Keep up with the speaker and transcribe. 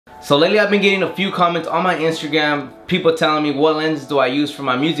So lately I've been getting a few comments on my Instagram, people telling me what lenses do I use for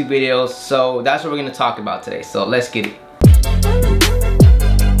my music videos, so that's what we're gonna talk about today. So let's get it.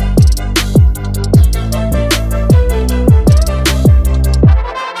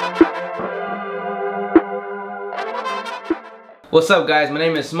 What's up guys, my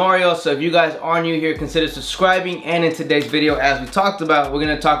name is Mario. So if you guys are new here, consider subscribing. And in today's video, as we talked about, we're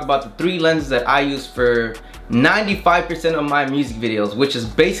going to talk about the 3 lenses that I use for 95% of my music videos, which is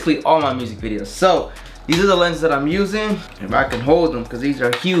basically all my music videos. So these are the lenses that I'm using. If I can hold them, because these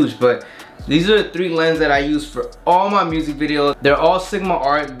are huge, but these are the 3 lenses that I use for all my music videos. They're all Sigma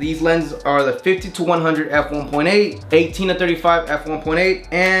art. These lenses are the 50-100 f1.8, 18-35 f1.8,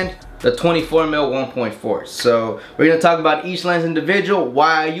 and the 24mm 1.4. So we're gonna talk about each lens individual,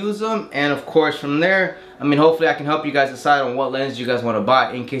 why I use them, and of course from there, I mean, hopefully I can help you guys decide on what lens you guys want to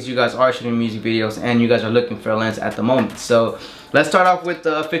buy in case you guys are shooting music videos and you guys are looking for a lens at the moment. So let's start off with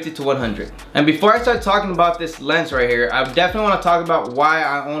the 50-100. And before I start talking about this lens right here, I definitely want to talk about why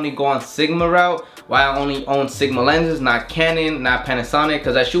I only go on Sigma route, why I only own Sigma lenses, not Canon, not Panasonic,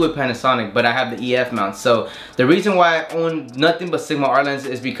 because I shoot with Panasonic, but I have the EF mount. So the reason why I own nothing but Sigma art lenses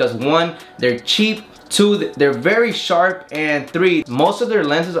is because 1, they're cheap, 2, they're very sharp, and 3, most of their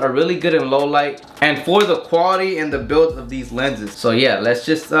lenses are really good in low light, and 4, the quality and the build of these lenses. So yeah, let's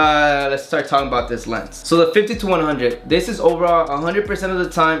start talking about this lens. So the 50-100, this is overall 100% of the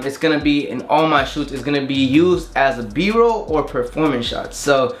time it's gonna be in all my shoots, it's gonna be used as a B-roll or performance shots.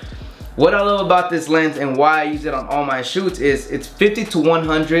 So what I love about this lens and why I use it on all my shoots is it's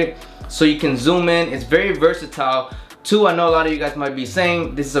 50-100, so you can zoom in. It's very versatile. 2, I know a lot of you guys might be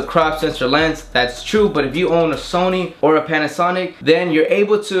saying this is a crop sensor lens. That's true, but if you own a Sony or a Panasonic, then you're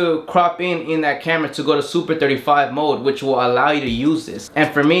able to crop in that camera to go to Super 35 mode, which will allow you to use this.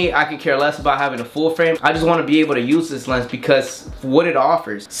 And for me, I could care less about having a full frame. I just want to be able to use this lens because what it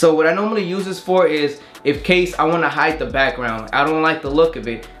offers. So what I normally use this for is if case I want to hide the background, I don't like the look of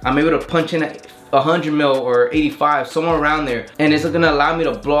it, I'm able to punch in 100mm or 85, somewhere around there, and it's gonna allow me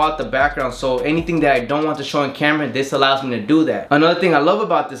to blow out the background. So anything that I don't want to show in camera, this allows me to do that. Another thing I love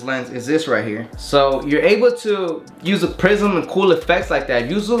about this lens is this right here. So you're able to use a prism and cool effects like that.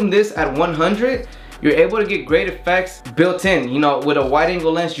 If you zoom this at 100, you're able to get great effects built in. You know, with a wide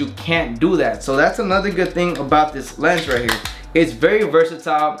angle lens, you can't do that. So that's another good thing about this lens right here. It's very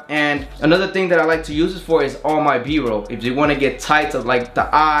versatile, and another thing that I like to use it for is all my B-roll. If you want to get tights of like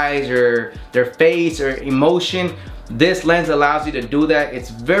the eyes or their face or emotion, this lens allows you to do that. It's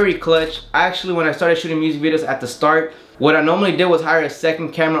very clutch. Actually, when I started shooting music videos at the start, what I normally did was hire a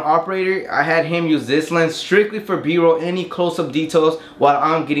second camera operator. I had him use this lens strictly for B-roll, any close-up details while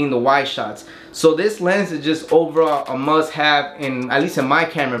I'm getting the wide shots. So this lens is just overall a must-have, at least in my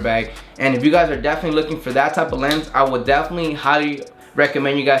camera bag. And if you guys are definitely looking for that type of lens, I would definitely highly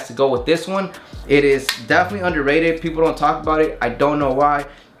recommend you guys to go with this one. It is definitely underrated. People don't talk about it. I don't know why,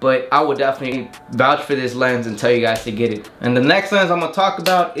 but I would definitely vouch for this lens and tell you guys to get it. And the next lens I'm gonna talk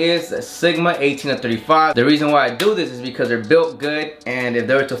about is the Sigma 18-35. The reason why I do this is because they're built good, and if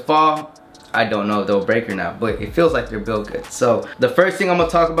they were to fall, I don't know if they'll break or not, but it feels like they're built good. So the first thing I'm gonna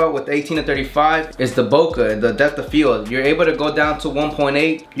talk about with 18-35 is the bokeh, the depth of field. You're able to go down to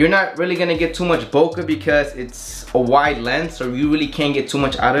 1.8. You're not really gonna get too much bokeh because it's a wide lens, so you really can't get too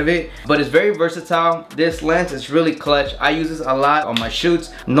much out of it, but it's very versatile. This lens is really clutch. I use this a lot on my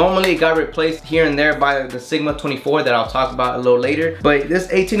shoots. Normally it got replaced here and there by the Sigma 24 that I'll talk about a little later, but this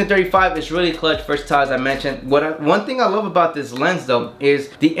 18-35 is really clutch, versatile, as I mentioned. One thing I love about this lens though is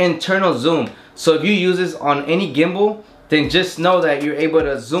the internal zoom. So if you use this on any gimbal, then just know that you're able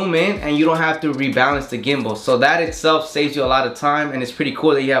to zoom in and you don't have to rebalance the gimbal. So that itself saves you a lot of time, and it's pretty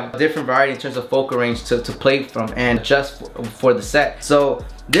cool that you have a different variety in terms of focal range to play from and adjust for the set. So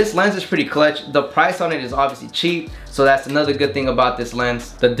this lens is pretty clutch. The price on it is obviously cheap, so that's another good thing about this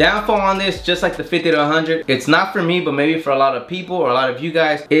lens. The downfall on this, just like the 50-100, it's not for me, but maybe for a lot of people or a lot of you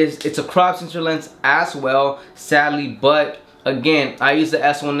guys, is it's a crop sensor lens as well, sadly. But again, I use the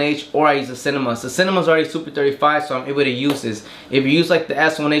S1H or I use the Cinemas. The Cinemas already Super 35, so I'm able to use this. If you use like the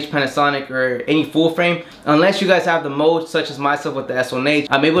S1H Panasonic or any full frame, unless you guys have the mode such as myself with the S1H,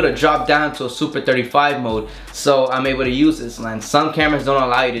 I'm able to drop down to a Super 35 mode, so I'm able to use this lens. Some cameras don't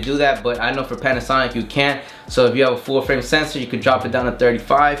allow you to do that, but I know for Panasonic you can. So if you have a full frame sensor, you could drop it down to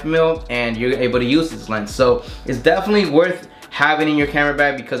 35mm and you're able to use this lens. So it's definitely worth have it in your camera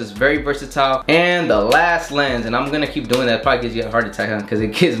bag because it's very versatile. And the last lens, and I'm gonna keep doing that, probably gives you a heart attack because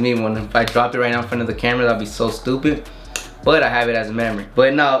it gives me one. If I drop it right now in front of the camera, that'd be so stupid, but I have it as a memory.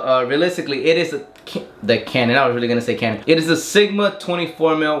 But no, realistically, it is the Canon. I was really gonna say Canon. It is a Sigma 24mm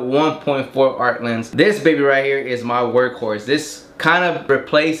 1.4 art lens. This baby right here is my workhorse. This kind of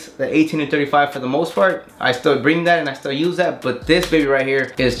replaced the 18-35 for the most part. I still bring that and I still use that, but this baby right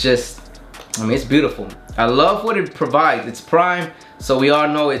here is just, I mean, it's beautiful. I love what it provides. It's prime, so we all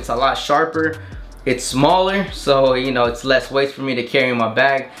know it's a lot sharper. It's smaller, so you know, it's less weight for me to carry in my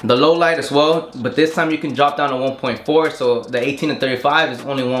bag. The low light as well, but this time you can drop down to 1.4, so the 18-35 is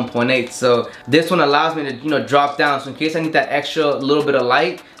only 1.8. So this one allows me to, you know, drop down. So in case I need that extra little bit of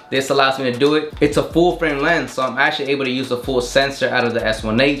light, this allows me to do it. It's a full frame lens, so I'm actually able to use a full sensor out of the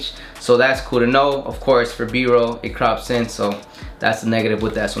S1H. So that's cool to know. Of course, for B-roll, it crops in, so that's the negative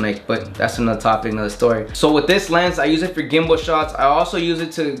with the S1H, but that's another topic, another story. So with this lens, I use it for gimbal shots. I also use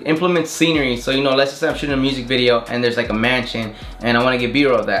it to implement scenery. So, you know, let's just say I'm shooting a music video and there's like a mansion and I want to get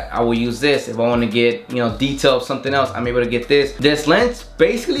B-roll of that. I will use this. If I want to get, you know, detail of something else, I'm able to get this. This lens,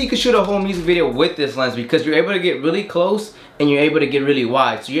 basically you can shoot a whole music video with this lens because you're able to get really close and you're able to get really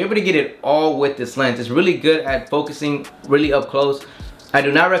wide. So you're able to get it all with this lens. It's really good at focusing really up close. I do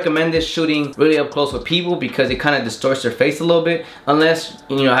not recommend this shooting really up close with people because it kind of distorts their face a little bit. Unless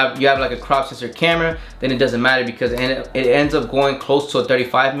you know you have like a crop sensor camera, then it doesn't matter because it ends up going close to a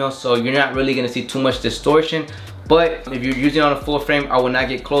 35mm, so you're not really gonna see too much distortion. But if you're using it on a full frame, I will not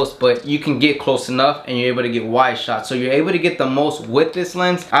get close, but you can get close enough and you're able to get wide shots. So you're able to get the most with this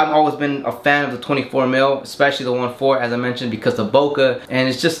lens. I've always been a fan of the 24mm, especially the 1.4, as I mentioned, because of bokeh, and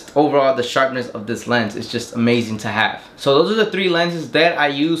it's just overall the sharpness of this lens. It's just amazing to have. So those are the three lenses that I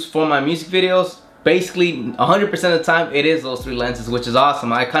use for my music videos. Basically 100% of the time it is those three lenses, which is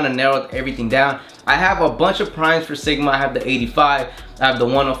awesome. I kind of narrowed everything down. I have a bunch of primes for Sigma. I have the 85, I have the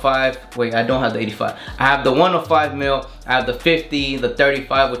 105. Wait, I don't have the 85. I have the 105mm, I have the 50, the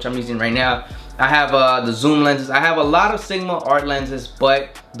 35, which I'm using right now. I have the zoom lenses. I have a lot of Sigma art lenses,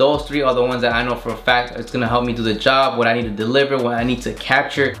 but those three are the ones that I know for a fact it's gonna help me do the job, what I need to deliver, what I need to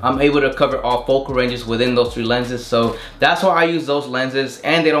capture. I'm able to cover all focal ranges within those three lenses. So that's why I use those lenses,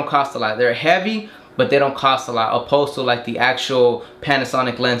 and they don't cost a lot. They're heavy, but they don't cost a lot, opposed to like the actual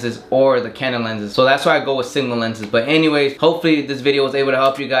Panasonic lenses or the Canon lenses. So that's why I go with Sigma lenses. But anyways, hopefully this video was able to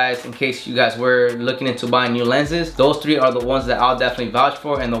help you guys in case you guys were looking into buying new lenses. Those three are the ones that I'll definitely vouch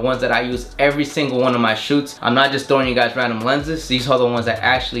for and the ones that I use every single one of my shoots. I'm not just throwing you guys random lenses. These are the ones I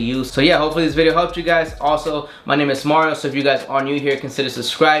actually use. So yeah, hopefully this video helped you guys. Also, my name is Mario, so if you guys are new here, consider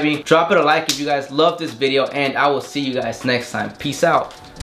subscribing. Drop it a like if you guys love this video, and I will see you guys next time. Peace out.